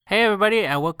Hey everybody,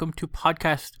 and welcome to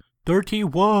podcast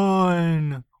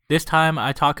 31. This time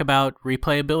I talk about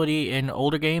replayability in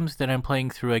older games that I'm playing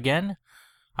through again.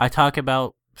 I talk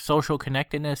about social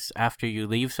connectedness after you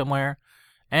leave somewhere.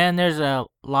 And there's a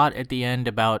lot at the end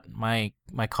about my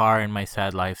car and my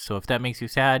sad life. So if that makes you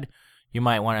sad, you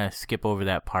might want to skip over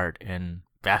that part and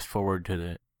fast forward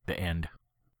to the end.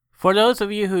 For those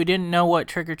of you who didn't know what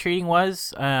trick-or-treating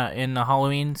was in the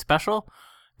Halloween special,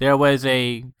 there was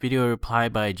a video reply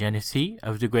by Genesee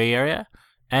of the Gray Area,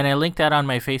 and I linked that on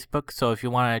my Facebook, so if you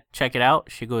want to check it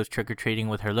out, she goes trick-or-treating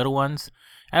with her little ones.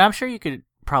 And I'm sure you could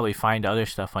probably find other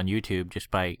stuff on YouTube just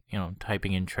by,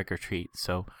 typing in trick-or-treat.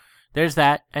 So there's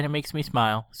that, and it makes me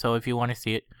smile. So if you want to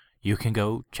see it, you can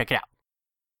go check it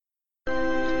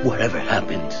out. Whatever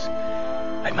happens,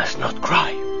 I must not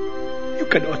cry. You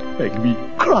cannot make me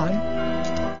cry.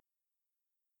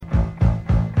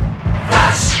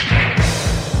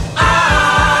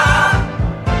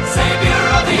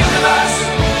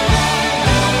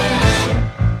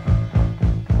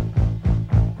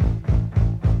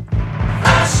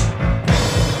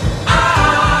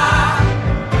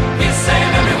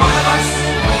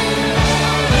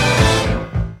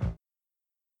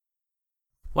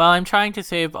 While I'm trying to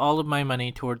save all of my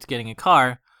money towards getting a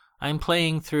car, I'm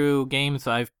playing through games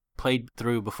I've played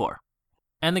through before.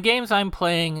 And the games I'm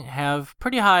playing have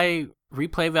pretty high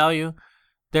replay value.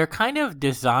 They're kind of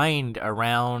designed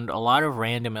around a lot of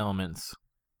random elements.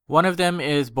 One of them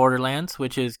is Borderlands,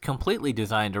 which is completely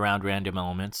designed around random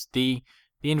elements. The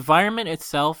environment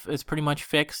itself is pretty much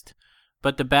fixed,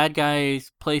 but the bad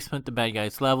guys' placement, the bad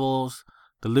guys' levels,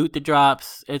 the loot that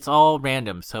drops, it's all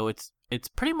random, so it's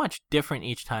pretty much different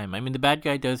each time. I mean, the bad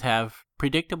guy does have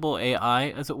predictable AI,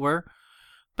 as it were,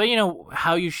 but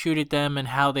how you shoot at them and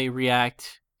how they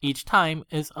react each time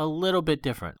is a little bit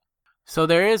different. So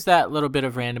there is that little bit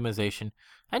of randomization.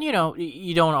 And you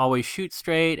don't always shoot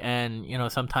straight, and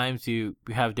sometimes you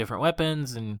have different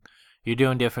weapons and you're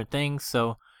doing different things.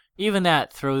 So even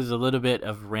that throws a little bit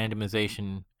of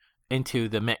randomization into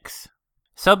the mix.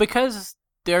 So because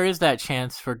there is that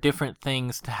chance for different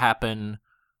things to happen,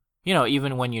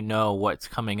 even when you know what's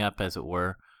coming up, as it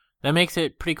were, that makes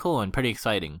it pretty cool and pretty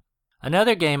exciting.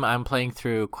 Another game I'm playing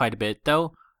through quite a bit,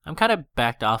 though I'm kind of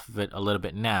backed off of it a little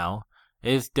bit now,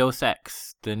 is Deus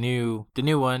Ex, the new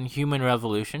one, Human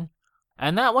Revolution.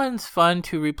 And that one's fun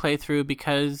to replay through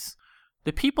because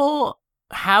the people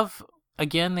have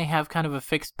kind of a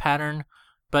fixed pattern,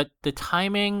 but the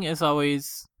timing is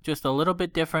always just a little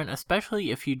bit different,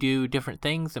 especially if you do different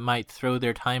things. It might throw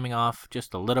their timing off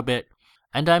just a little bit.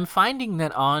 And I'm finding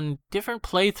that on different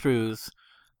playthroughs,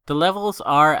 the levels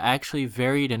are actually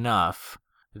varied enough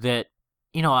that,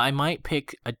 I might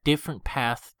pick a different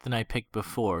path than I picked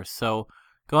before. So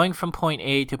going from point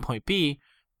A to point B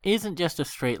isn't just a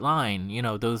straight line.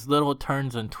 Those little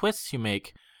turns and twists you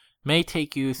make may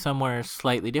take you somewhere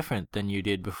slightly different than you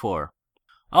did before.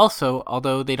 Also,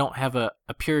 although they don't have a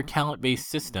pure talent-based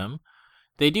system,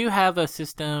 they do have a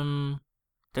system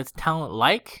that's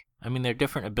talent-like. I mean, there are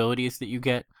different abilities that you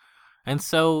get. And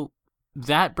so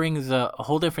that brings a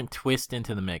whole different twist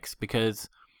into the mix, because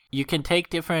you can take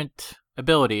different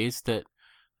abilities that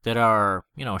are,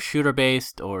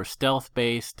 shooter-based or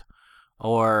stealth-based,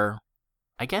 or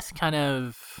I guess kind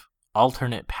of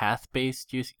alternate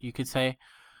path-based, you could say.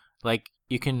 Like,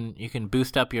 you can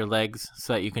boost up your legs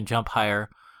so that you can jump higher,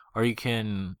 or you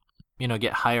can,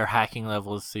 get higher hacking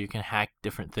levels so you can hack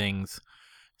different things.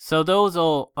 So those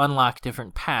will unlock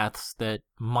different paths that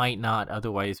might not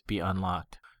otherwise be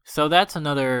unlocked. So that's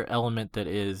another element that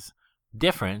is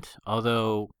different,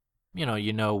 although,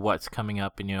 you know what's coming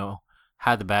up and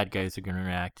how the bad guys are going to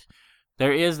react.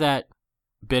 There is that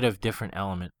bit of different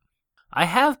element. I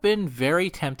have been very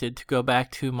tempted to go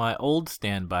back to my old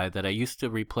standby that I used to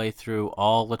replay through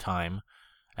all the time,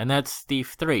 and that's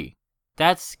Thief 3.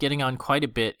 That's getting on quite a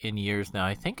bit in years now.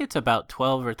 I think it's about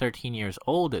 12 or 13 years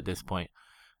old at this point.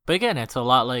 But again, it's a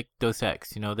lot like Deus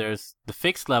Ex. There's the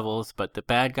fixed levels, but the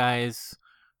bad guys'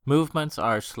 movements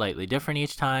are slightly different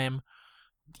each time.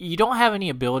 You don't have any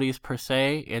abilities per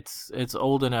se. It's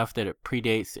old enough that it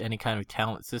predates any kind of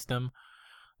talent system.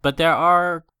 But there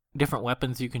are different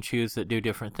weapons you can choose that do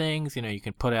different things. You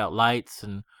can put out lights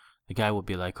and the guy will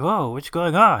be like, "Oh, what's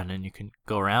going on?" And you can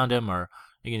go around him, or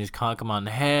you can just conk him on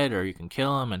the head, or you can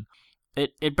kill him. And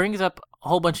it brings up a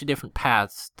whole bunch of different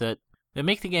paths that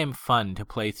make the game fun to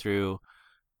play through,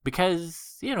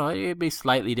 because, it'd be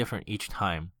slightly different each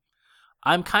time.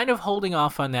 I'm kind of holding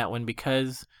off on that one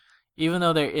because even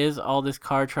though there is all this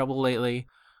car trouble lately,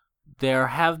 there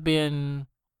have been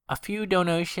a few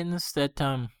donations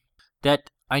that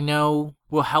I know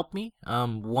will help me.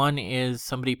 One is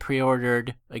somebody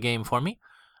pre-ordered a game for me,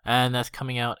 and that's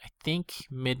coming out, I think,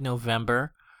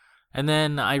 mid-November. And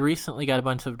then I recently got a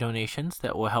bunch of donations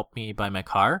that will help me buy my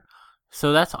car,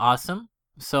 so that's awesome.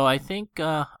 So I think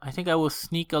I will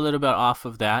sneak a little bit off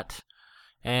of that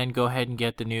and go ahead and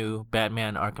get the new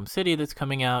Batman Arkham City that's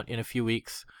coming out in a few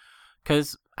weeks,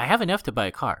 because I have enough to buy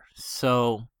a car.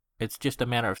 So it's just a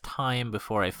matter of time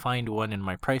before I find one in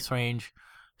my price range.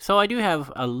 So I do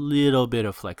have a little bit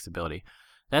of flexibility.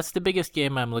 That's the biggest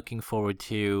game I'm looking forward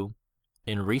to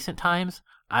in recent times.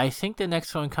 I think the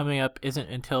next one coming up isn't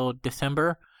until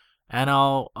December, and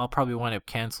I'll probably wind up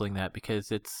canceling that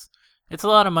because it's a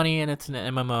lot of money and it's an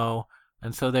MMO,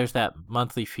 and so there's that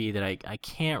monthly fee that I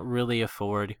can't really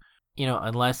afford,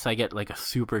 unless I get like a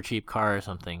super cheap car or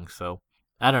something. So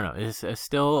I don't know. It's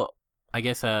still, I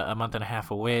guess, a month and a half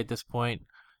away at this point.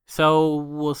 So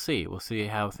we'll see. We'll see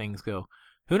how things go.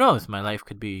 Who knows? My life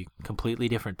could be completely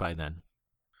different by then.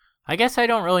 I guess I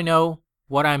don't really know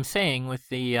what I'm saying with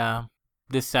the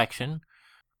this section,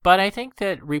 but I think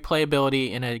that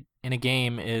replayability in a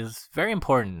game is very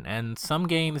important, and some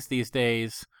games these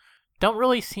days don't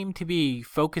really seem to be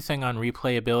focusing on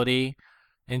replayability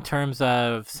in terms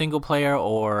of single player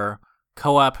or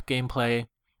co-op gameplay.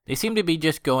 They seem to be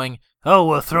just going, oh,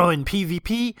 we'll throw in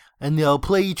PvP and they'll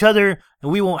play each other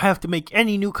and we won't have to make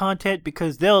any new content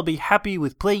because they'll be happy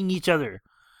with playing each other.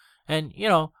 And,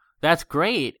 that's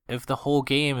great if the whole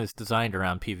game is designed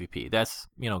around PvP. That's,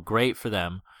 great for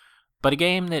them. But a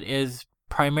game that is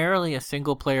primarily a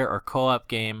single player or co-op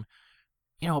game,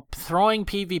 throwing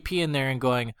PvP in there and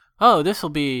going, oh, this will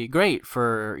be great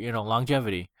for,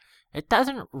 longevity. It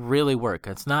doesn't really work.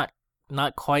 It's not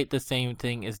quite the same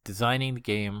thing as designing the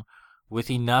game with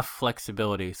enough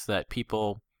flexibility so that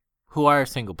people who are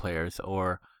single players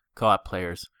or co-op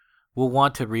players will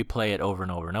want to replay it over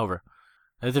and over and over.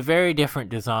 There's a very different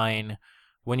design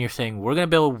when you're saying we're going to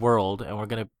build a world and we're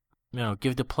going to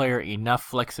give the player enough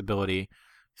flexibility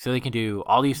so they can do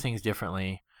all these things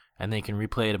differently and they can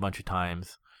replay it a bunch of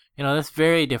times. That's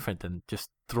very different than just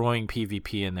throwing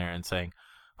PvP in there and saying,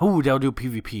 oh, they'll do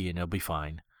PvP and it'll be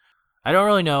fine. I don't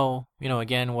really know,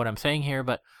 again, what I'm saying here,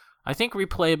 but I think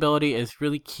replayability is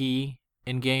really key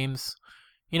in games.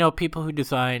 People who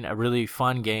design a really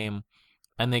fun game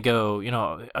and they go,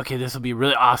 okay, this will be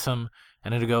really awesome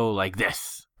and it'll go like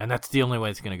this, and that's the only way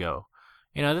it's going to go.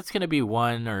 That's going to be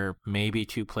one or maybe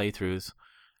two playthroughs,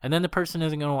 and then the person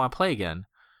isn't going to want to play again.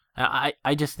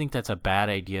 I just think that's a bad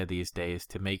idea these days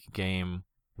to make a game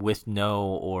with no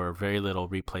or very little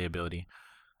replayability.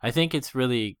 I think it's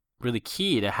really, really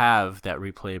key to have that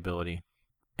replayability.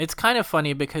 It's kind of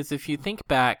funny because if you think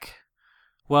back,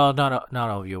 well, not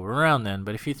all of you were around then,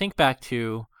 but if you think back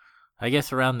to, I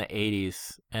guess, around the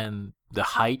 80s and the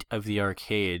height of the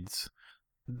arcades,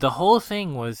 the whole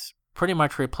thing was pretty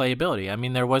much replayability. I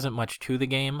mean, there wasn't much to the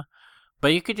game,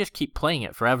 but you could just keep playing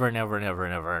it forever and ever and ever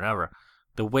and ever and ever.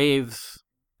 The waves,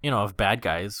 of bad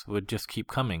guys would just keep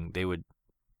coming. They would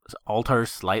alter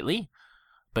slightly,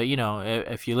 but,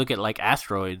 if you look at like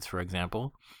asteroids, for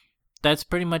example, that's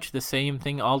pretty much the same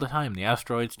thing all the time. The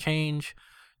asteroids change,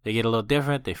 they get a little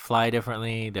different, they fly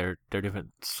differently, they're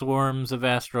different swarms of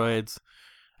asteroids,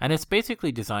 and it's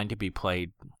basically designed to be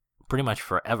played pretty much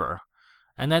forever.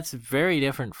 And that's very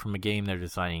different from a game they're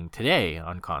designing today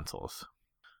on consoles.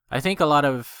 I think a lot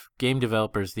of game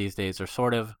developers these days are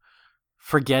sort of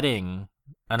forgetting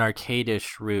an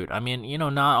arcade-ish route. I mean,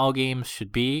 not all games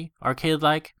should be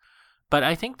arcade-like, but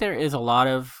I think there is a lot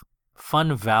of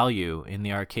fun value in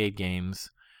the arcade games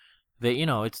that,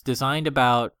 it's designed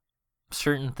about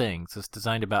certain things. It's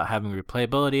designed about having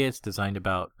replayability. It's designed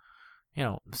about,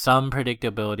 some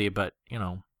predictability, but,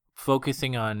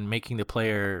 focusing on making the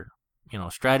player,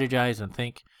 strategize and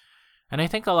think. And I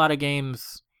think a lot of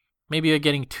games maybe are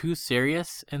getting too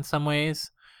serious in some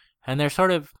ways, and they're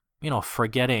sort of,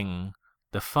 forgetting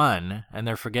the fun, and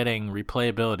they're forgetting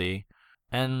replayability.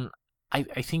 And I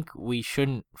think we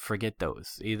shouldn't forget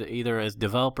those, either as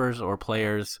developers or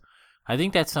players. I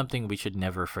think that's something we should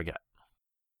never forget.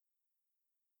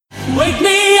 Wake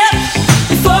me up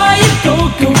before you go.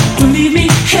 Don't leave me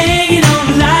hanging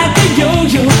on like a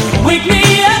yo-yo. Wake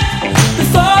me up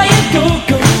before you go.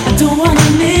 I don't wanna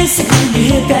miss it when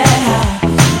you hit that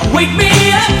high. Wake me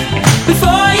up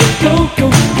before you go.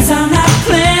 Cause I'm not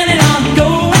planning on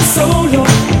going solo.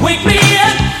 Wake me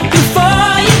up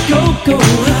before you go.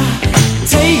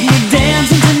 Take me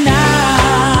dancing tonight.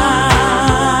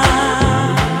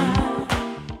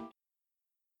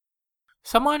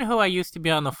 Someone who I used to be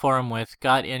on the forum with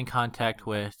got in contact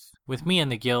with me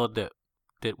and the guild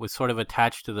that was sort of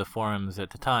attached to the forums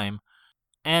at the time.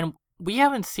 And we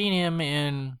haven't seen him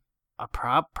in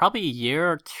probably a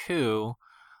year or two.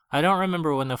 I don't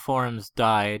remember when the forums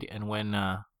died and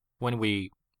when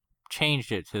we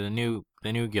changed it to the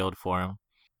new guild forum.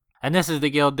 And this is the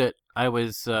guild that I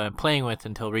was playing with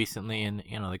until recently, and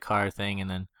the car thing, and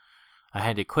then I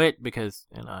had to quit because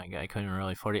I couldn't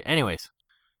really afford it. Anyways,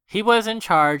 he was in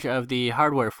charge of the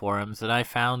hardware forums, and I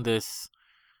found this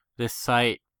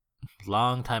site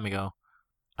long time ago.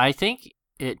 I think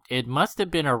it must have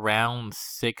been around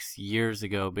 6 years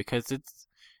ago because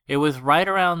it was right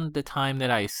around the time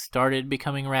that I started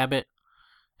becoming Rabbit,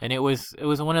 and it was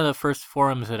one of the first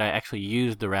forums that I actually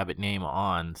used the Rabbit name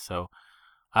on. So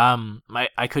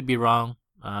I could be wrong.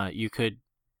 You could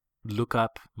look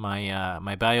up my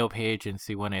my bio page and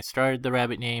see when I started the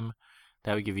Rabbit name.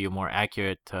 That would give you a more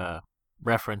accurate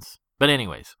reference. But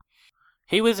anyways,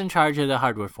 he was in charge of the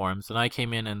hardware forums, and I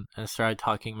came in and started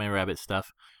talking my Rabbit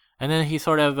stuff. And then he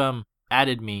sort of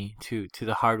added me to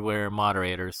the hardware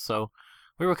moderators. So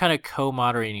we were kind of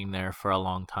co-moderating there for a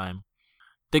long time.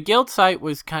 The guild site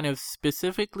was kind of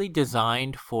specifically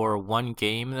designed for one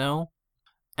game, though,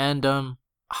 and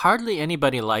hardly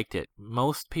anybody liked it.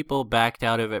 Most people backed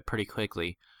out of it pretty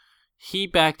quickly. He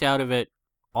backed out of it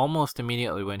almost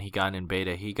immediately when he got in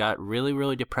beta. He got really,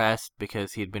 really depressed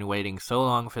because he'd been waiting so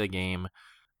long for the game,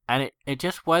 and it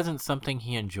just wasn't something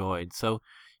he enjoyed. So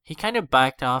he kind of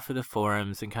backed off of the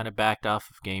forums and kind of backed off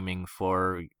of gaming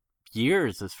for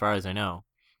years, as far as I know.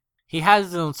 He has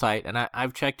his own site, and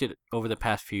I've checked it over the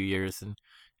past few years, and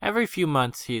every few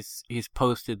months he's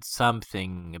posted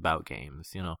something about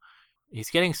games. He's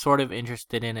getting sort of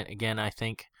interested in it again, I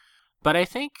think. But I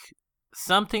think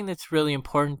something that's really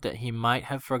important that he might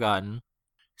have forgotten,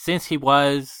 since he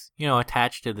was,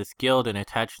 attached to this guild and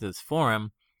attached to this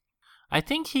forum, I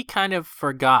think he kind of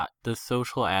forgot the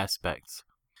social aspects.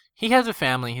 He has a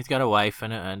family, he's got a wife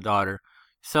and a daughter,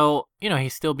 so,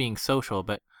 he's still being social,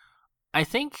 but I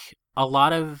think a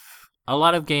lot of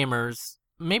gamers,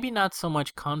 maybe not so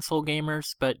much console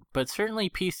gamers, but certainly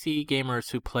PC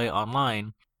gamers who play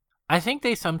online, I think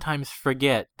they sometimes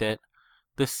forget that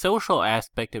the social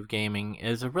aspect of gaming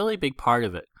is a really big part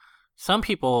of it. Some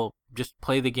people just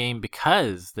play the game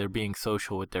because they're being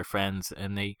social with their friends,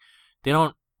 and they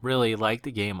don't really like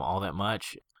the game all that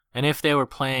much. And if they were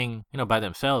playing, by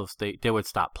themselves, they would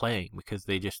stop playing because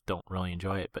they just don't really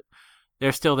enjoy it. But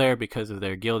they're still there because of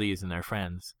their guildies and their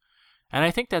friends. And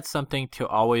I think that's something to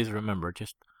always remember.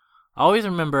 Just always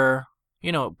remember,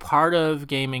 part of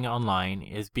gaming online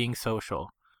is being social.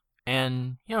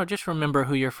 And, just remember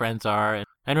who your friends are.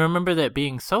 And remember that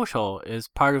being social is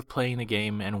part of playing the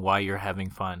game and why you're having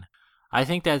fun. I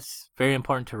think that's very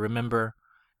important to remember.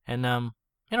 And,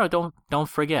 don't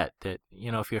forget that,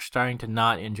 if you're starting to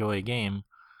not enjoy a game,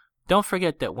 don't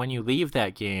forget that when you leave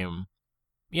that game,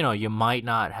 you might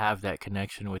not have that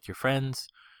connection with your friends.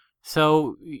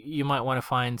 So you might want to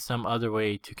find some other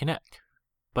way to connect.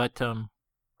 But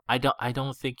I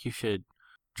don't think you should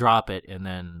drop it and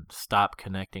then stop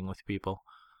connecting with people.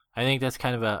 I think that's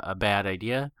kind of a bad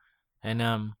idea. And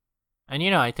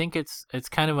I think it's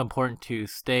kind of important to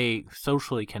stay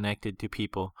socially connected to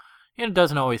people. It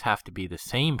doesn't always have to be the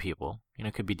same people.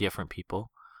 It could be different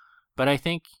people. But I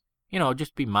think,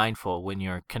 just be mindful when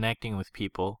you're connecting with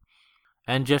people,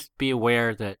 and just be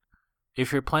aware that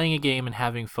if you're playing a game and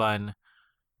having fun,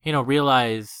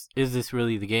 realize, is this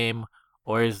really the game,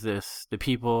 or is this the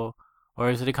people, or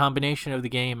is it a combination of the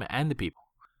game and the people?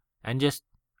 And just,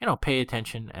 pay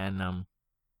attention and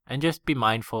just be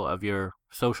mindful of your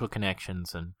social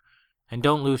connections and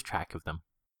don't lose track of them.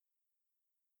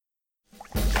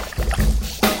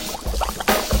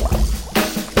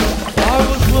 I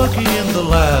was working in the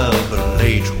lab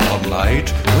late one night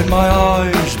when my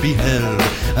eyes beheld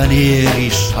an eerie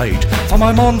sight. For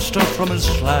my monster from his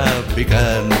slab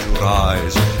began to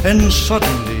rise, and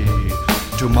suddenly,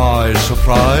 to my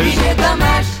surprise, He did the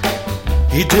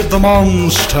mash, he did the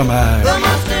monster mash. the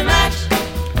monster mash.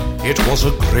 It was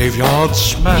a graveyard He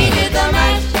smash. did the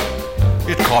mash,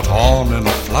 It caught on in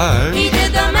a flash. he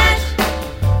did the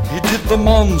mash. He did the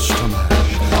monster mash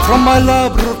from my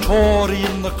laboratory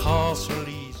in the castle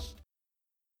east.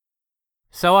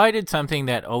 So I did something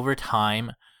that over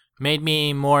time made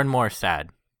me more and more sad.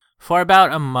 For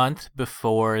about a month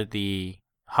before the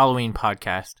Halloween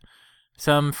podcast,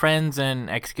 some friends and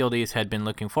ex-guildies had been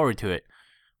looking forward to it.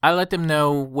 I let them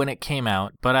know when it came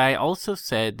out, but I also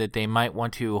said that they might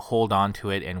want to hold on to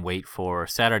it and wait for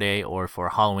Saturday or for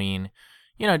Halloween,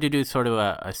 to do sort of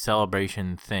a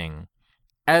celebration thing.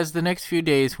 As the next few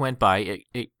days went by,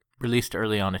 it released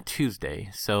early on a Tuesday,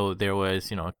 so there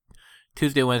was,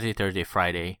 Tuesday, Wednesday, Thursday,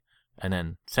 Friday, and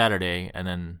then Saturday, and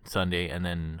then Sunday, and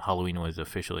then Halloween was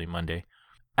officially Monday.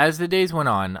 As the days went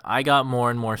on, I got more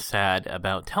and more sad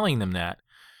about telling them that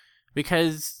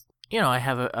because, I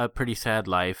have a pretty sad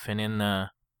life, and in the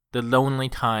lonely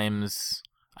times,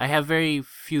 I have very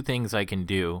few things I can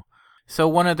do. So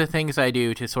one of the things I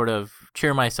do to sort of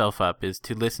cheer myself up is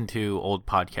to listen to old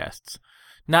podcasts.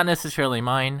 Not necessarily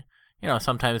mine.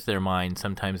 Sometimes they're mine,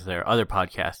 sometimes they're other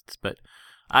podcasts, but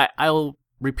I'll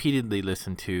repeatedly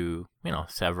listen to,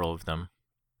 several of them.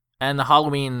 And the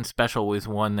Halloween special was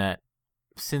one that,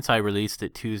 since I released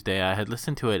it Tuesday, I had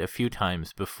listened to it a few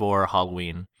times before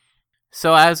Halloween.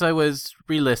 So as I was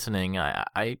re-listening,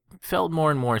 I felt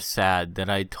more and more sad that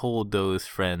I told those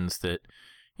friends that,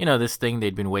 this thing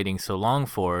they'd been waiting so long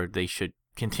for, they should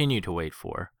continue to wait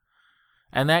for.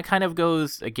 And that kind of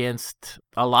goes against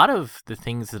a lot of the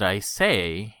things that I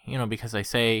say, because I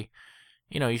say,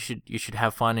 you should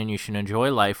have fun and you should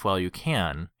enjoy life while you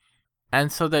can.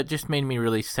 And so that just made me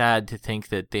really sad to think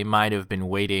that they might have been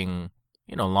waiting,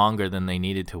 longer than they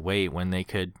needed to wait when they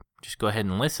could just go ahead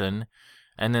and listen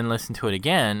then listen to it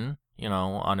again,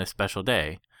 on a special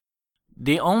day.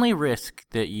 The only risk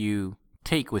that you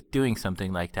take with doing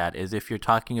something like that is if you're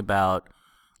talking about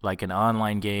like an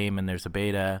online game and there's a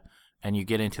beta and you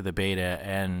get into the beta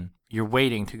and you're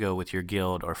waiting to go with your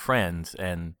guild or friends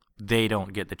and they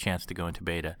don't get the chance to go into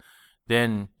beta,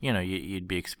 then, you'd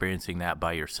be experiencing that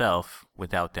by yourself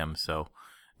without them. So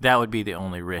that would be the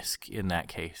only risk in that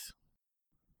case.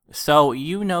 So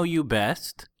you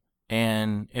best,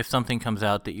 and if something comes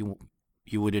out that you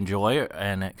would enjoy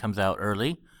and it comes out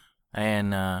early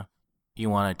and you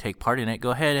want to take part in it,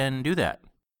 go ahead and do that.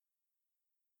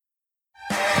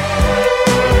 Here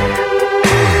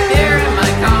in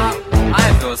my car,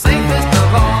 I feel safest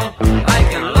of all. I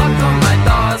can lock on my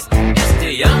doors. It's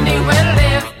the only way to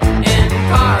live in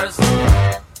cars.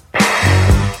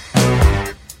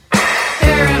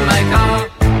 Here in my car,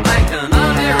 I can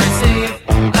only receive.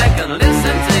 I can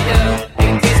listen to you.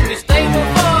 It keeps me stable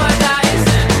for days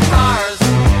in cars.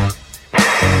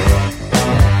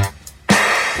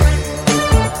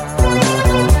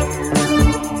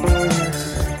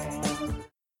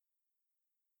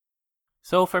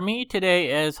 So for me,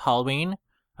 today is Halloween,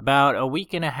 about a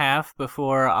week and a half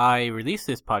before I release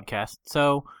this podcast.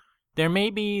 So there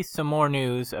may be some more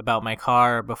news about my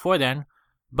car before then,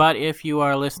 but if you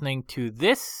are listening to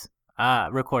this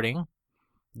recording,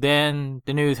 then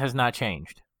the news has not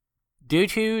changed. Due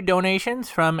to donations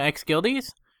from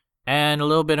ex-guildies and a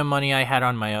little bit of money I had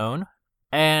on my own,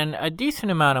 and a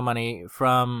decent amount of money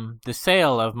from the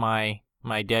sale of my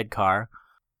dead car,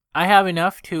 I have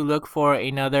enough to look for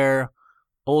another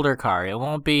older car. It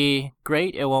won't be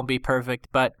great, it won't be perfect,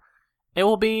 but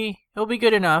it'll be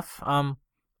good enough.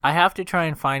 I have to try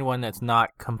and find one that's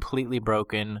not completely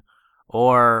broken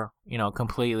or,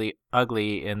 completely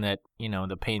ugly in that,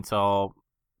 the paint's all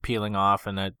peeling off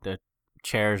and the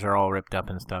chairs are all ripped up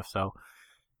and stuff. So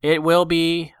it will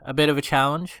be a bit of a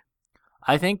challenge.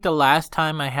 I think the last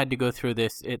time I had to go through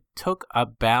this, it took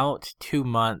about 2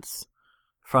 months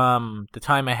from the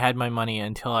time I had my money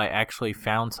until I actually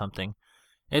found something.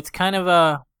 It's kind of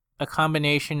a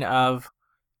combination of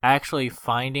actually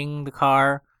finding the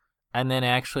car and then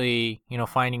actually,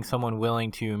 finding someone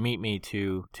willing to meet me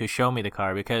to show me the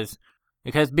car because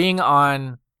being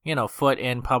on, foot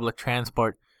in public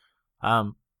transport,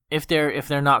 if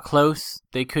they're not close,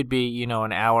 they could be,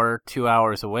 an hour, 2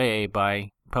 hours away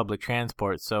by public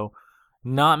transport. So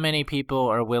not many people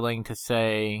are willing to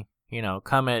say,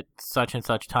 come at such and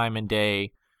such time and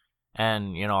day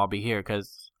and, I'll be here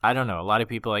because I don't know. A lot of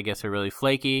people, I guess, are really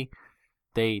flaky.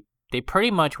 They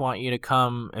pretty much want you to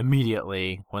come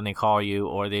immediately when they call you,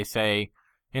 or they say,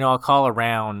 I'll call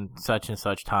around such and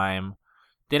such time.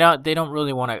 They don't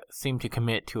really want to seem to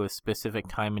commit to a specific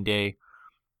time and day,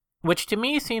 which to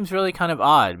me seems really kind of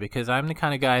odd because I'm the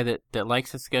kind of guy that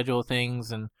likes to schedule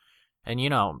things and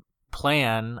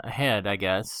plan ahead, I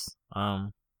guess.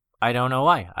 I don't know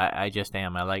why. I just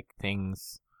am. I like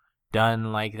things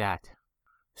done like that.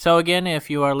 So again, if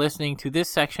you are listening to this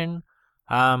section,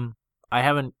 I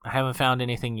haven't found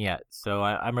anything yet. So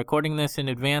I'm recording this in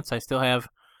advance. I still have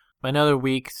another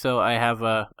week, so I have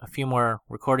a few more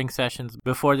recording sessions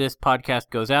before this podcast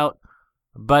goes out.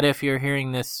 But if you're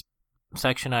hearing this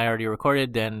section I already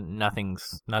recorded, then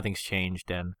nothing's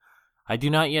changed, and I do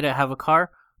not yet have a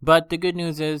car. But the good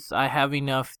news is I have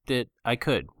enough that I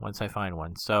could once I find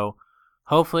one. So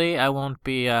hopefully I won't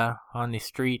be on the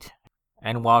street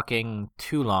and walking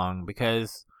too long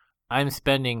because I'm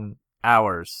spending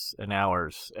hours and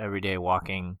hours every day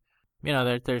walking.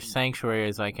 There's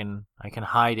sanctuaries I can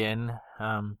hide in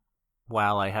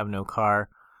while I have no car.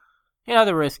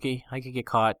 they're risky. I could get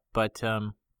caught, but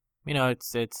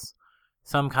it's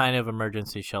some kind of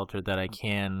emergency shelter that I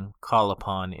can call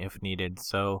upon if needed.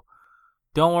 So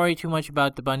don't worry too much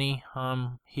about the bunny.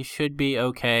 He should be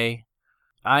okay.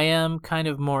 I am kind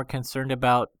of more concerned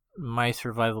about my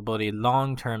survivability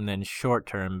long term than short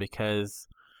term because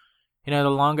the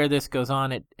longer this goes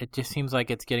on, it just seems like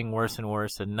it's getting worse and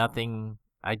worse, and nothing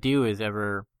I do is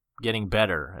ever getting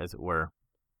better, as it were.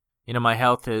 My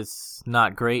health is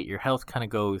not great. Your health kind of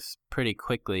goes pretty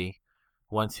quickly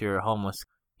once you're homeless.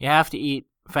 You have to eat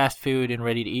fast food and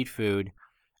ready-to-eat food,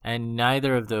 and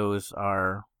neither of those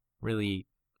are really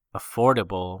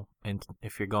affordable and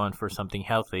if you're going for something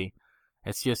healthy.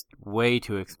 It's just way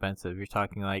too expensive. You're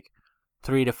talking like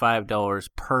 $3 to $5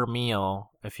 per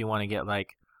meal if you want to get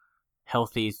like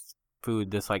healthy food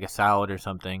that's like a salad or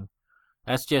something.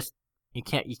 That's just you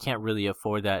can't really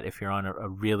afford that if you're on a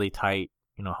really tight,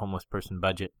 homeless person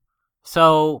budget.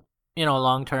 So,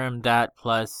 long term, that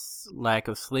plus lack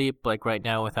of sleep, like right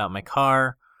now without my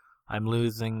car, I'm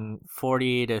losing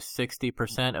 40 to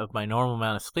 60% of my normal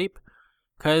amount of sleep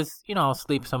because, I'll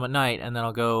sleep some at night and then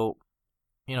I'll go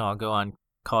on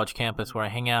college campus where I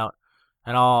hang out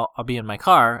and I'll be in my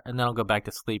car and then I'll go back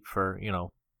to sleep for,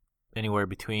 anywhere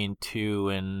between 2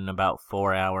 and about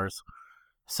 4 hours.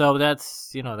 So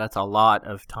that's a lot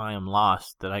of time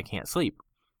lost that I can't sleep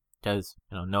because,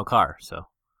 no car. So,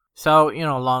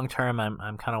 long term,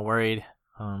 I'm kind of worried.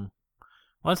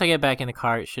 Once I get back in the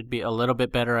car, it should be a little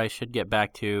bit better. I should get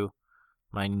back to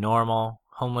my normal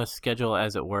homeless schedule,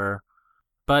 as it were.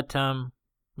 But,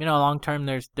 long term,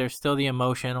 there's still the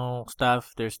emotional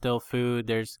stuff. There's still food.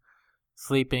 There's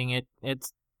sleeping.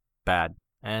 It's bad.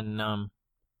 And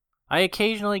I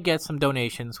occasionally get some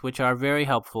donations, which are very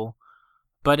helpful.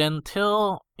 But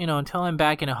until I'm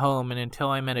back in a home and until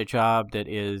I'm at a job that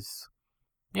is,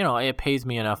 it pays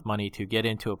me enough money to get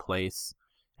into a place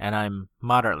and I'm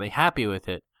moderately happy with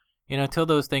it, until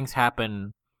those things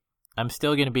happen, I'm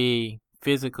still going to be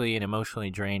physically and emotionally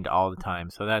drained all the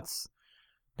time. So that's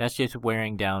just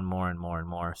wearing down more and more and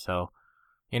more. So,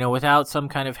 without some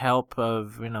kind of help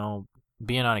of,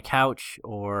 being on a couch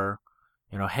or,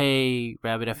 hey,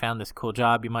 Rabbit, I found this cool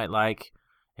job you might like.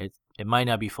 It might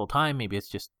not be full time, maybe it's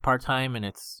just part time and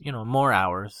it's, more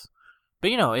hours.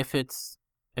 But if it's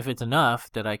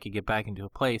enough that I could get back into a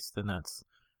place, then that's,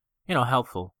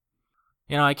 helpful.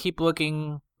 I keep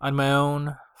looking on my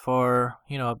own for,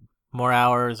 more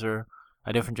hours or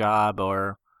a different job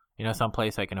or, some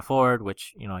place I can afford,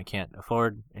 which, I can't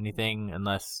afford anything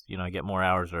unless, I get more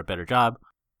hours or a better job.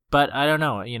 But I don't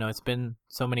know, it's been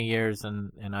so many years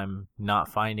and I'm not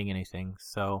finding anything.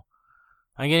 So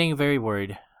I'm getting very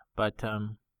worried. But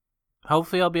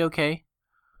hopefully I'll be okay.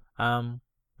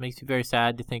 Makes me very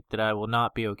sad to think that I will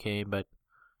not be okay. But,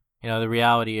 the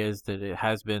reality is that it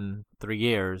has been 3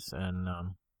 years. And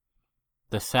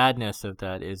the sadness of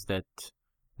that is that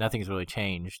nothing's really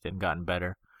changed and gotten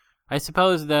better. I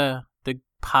suppose the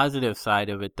positive side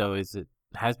of it, though, is it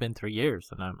has been 3 years.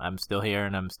 And I'm still here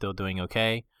and I'm still doing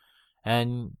okay.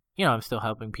 And, I'm still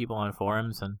helping people on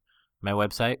forums and my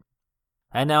website.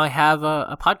 And now I have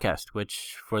a podcast,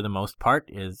 which for the most part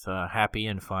is happy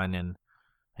and fun and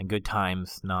good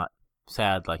times, not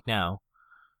sad like now.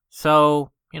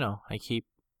 So, I keep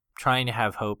trying to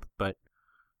have hope, but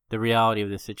the reality of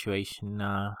the situation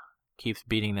keeps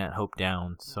beating that hope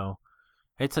down. So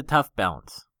it's a tough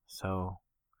balance. So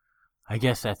I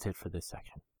guess that's it for this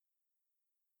section.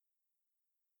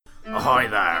 Ahoy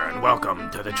there, and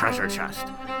welcome to the treasure chest.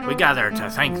 We gather to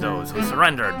thank those who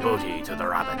surrendered booty to the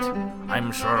rabbit.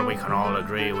 I'm sure we can all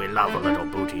agree we love a little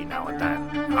booty now and then.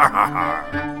 Ha ha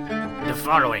ha! The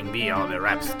following be all the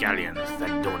rapscallions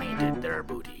that donated their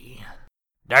booty.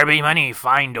 There be many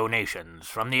fine donations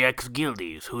from the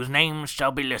ex-guildies whose names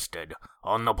shall be listed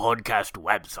on the podcast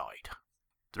website.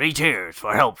 3 cheers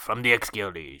for help from the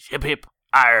ex-guildies. Hip hip,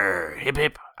 arr! Hip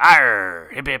hip,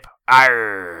 arr! Hip hip,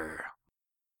 arr!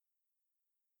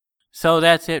 So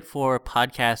that's it for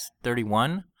podcast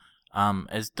 31.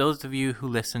 As those of you who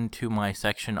listened to my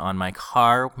section on my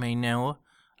car may know,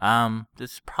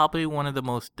 this is probably one of the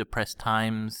most depressed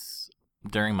times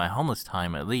during my homeless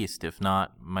time, at least, if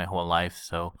not my whole life.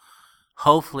 So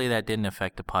hopefully that didn't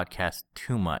affect the podcast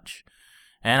too much.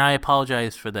 And I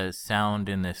apologize for the sound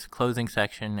in this closing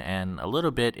section and a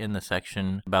little bit in the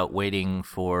section about waiting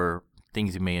for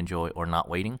things you may enjoy or not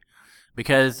waiting.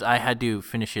 Because I had to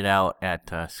finish it out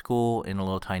at school in a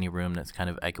little tiny room that's kind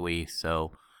of echoey,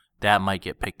 so that might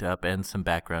get picked up and some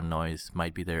background noise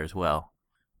might be there as well.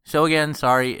 So again,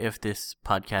 sorry if this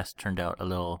podcast turned out a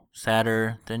little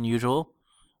sadder than usual,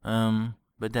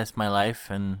 but that's my life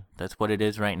and that's what it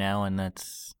is right now, and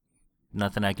that's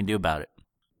nothing I can do about it.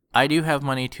 I do have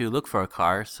money to look for a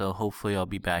car, so hopefully I'll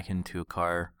be back into a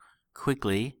car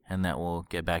quickly, and that will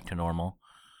get back to normal.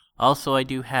 Also, I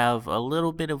do have a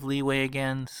little bit of leeway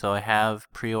again, so I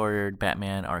have pre-ordered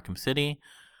Batman Arkham City.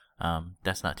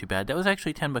 That's not too bad. That was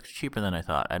actually $10 cheaper than I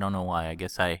thought. I don't know why. I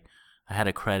guess I had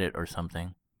a credit or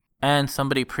something. And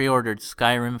somebody pre-ordered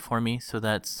Skyrim for me, so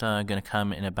that's going to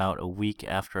come in about a week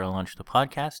after I launch the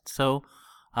podcast. So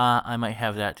I might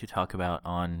have that to talk about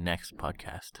on next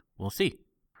podcast. We'll see.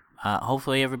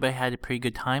 Hopefully everybody had a pretty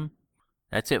good time.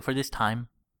 That's it for this time.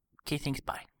 Okay, thanks,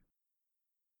 bye.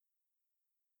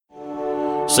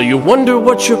 So you wonder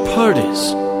what your part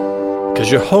is,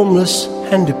 'cause you're homeless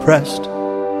and depressed.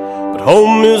 But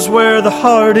home is where the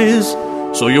heart is,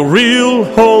 so your real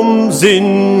home's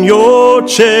in your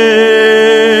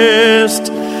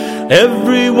chest.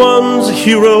 Everyone's a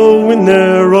hero in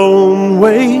their own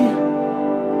way.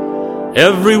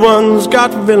 Everyone's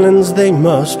got villains they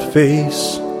must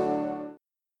face.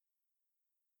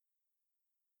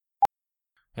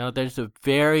 There's a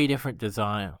very different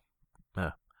design.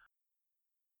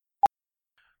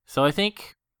 So I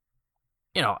think,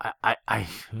 Hey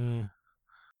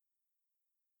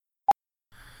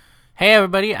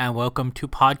everybody, and welcome to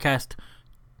podcast.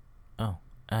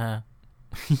 Hey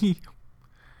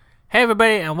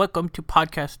everybody, and welcome to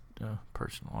podcast.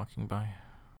 Person walking by.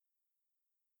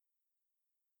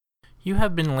 You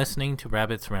have been listening to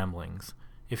Rabbit's Ramblings.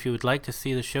 If you would like to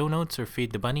see the show notes or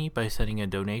feed the bunny by sending a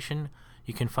donation,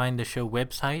 you can find the show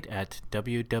website at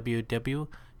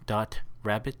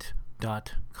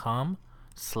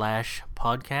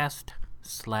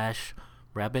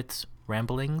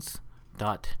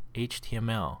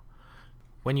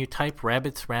When you type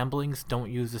Rabbit's Ramblings,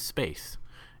 don't use a space.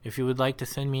 If you would like to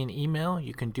send me an email,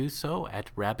 you can do so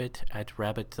at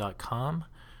rabbit@rabbit.com.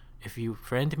 If you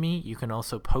friend me, you can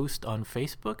also post on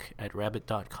Facebook at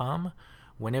rabbit.com.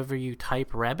 Whenever you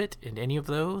type rabbit in any of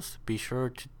those, be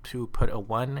sure to put a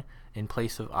 1 in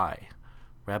place of I.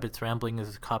 Rabbit's Rambling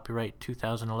is copyright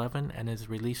 2011 and is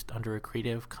released under a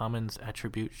Creative Commons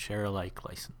Attribute Share Alike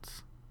license.